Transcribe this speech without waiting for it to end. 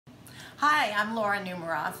Hi, I'm Laura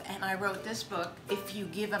Numeroff, and I wrote this book, If You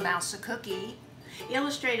Give a Mouse a Cookie,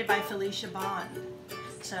 illustrated by Felicia.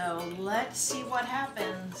 So let's see what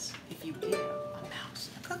happens if you give a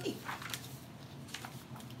mouse a cookie.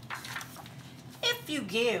 If you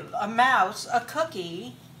give a mouse a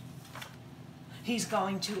cookie, he's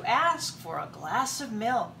going to ask for a glass of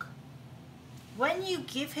milk. When you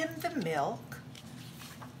give him the milk,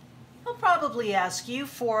 he'll probably ask you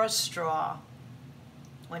for a straw.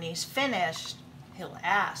 When he's finished, he'll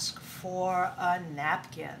ask for a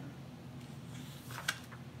napkin.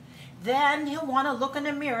 Then he'll want to look in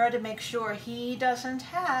the mirror to make sure he doesn't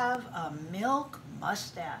have a milk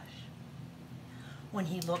mustache. When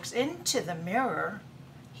he looks into the mirror,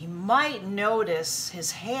 he might notice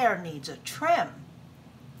his hair needs a trim.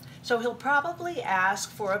 So he'll probably ask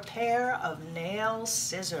for a pair of nail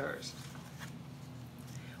scissors.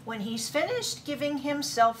 When he's finished giving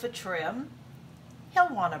himself a trim,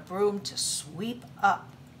 he'll want a broom to sweep up.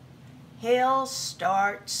 He'll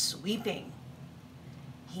start sweeping.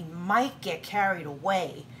 He might get carried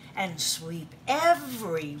away and sweep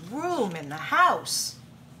every room in the house.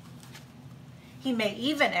 He may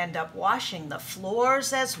even end up washing the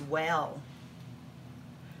floors as well.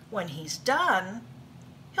 When he's done,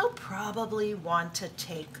 he'll probably want to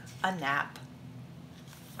take a nap.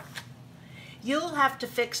 You'll have to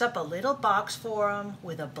fix up a little box for him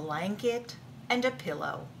with a blanket and a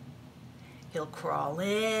pillow. He'll crawl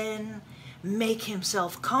in, make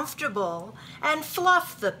himself comfortable, and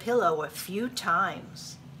fluff the pillow a few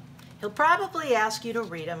times. He'll probably ask you to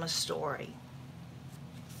read him a story.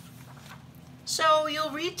 So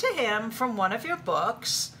you'll read to him from one of your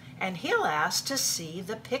books, and he'll ask to see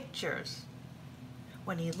the pictures.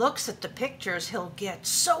 When he looks at the pictures, he'll get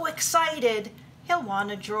so excited, he'll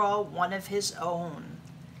want to draw one of his own.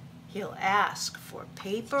 He'll ask for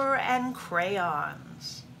paper and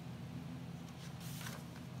crayons.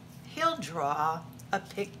 He'll draw a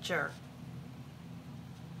picture.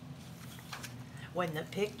 When the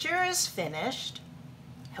picture is finished,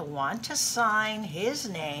 he'll want to sign his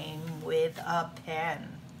name with a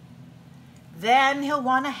pen. Then he'll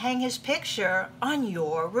want to hang his picture on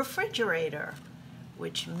your refrigerator,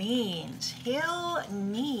 which means he'll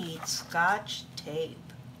need Scotch tape.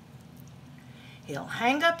 He'll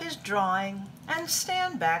hang up his drawing and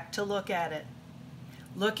stand back to look at it.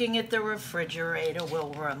 Looking at the refrigerator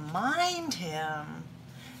will remind him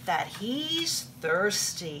that he's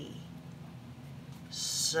thirsty.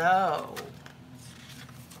 So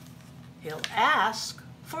he'll ask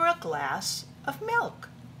for a glass of milk.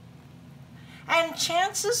 And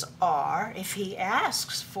chances are, if he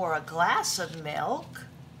asks for a glass of milk,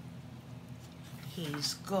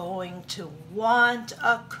 he's going to want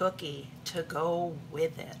a cookie to go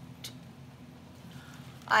with it.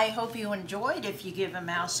 I hope you enjoyed If You Give a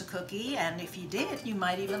Mouse a Cookie, and if you did, you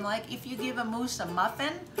might even like If You Give a Moose a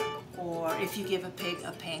Muffin, or If You Give a Pig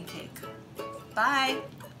a Pancake. Bye!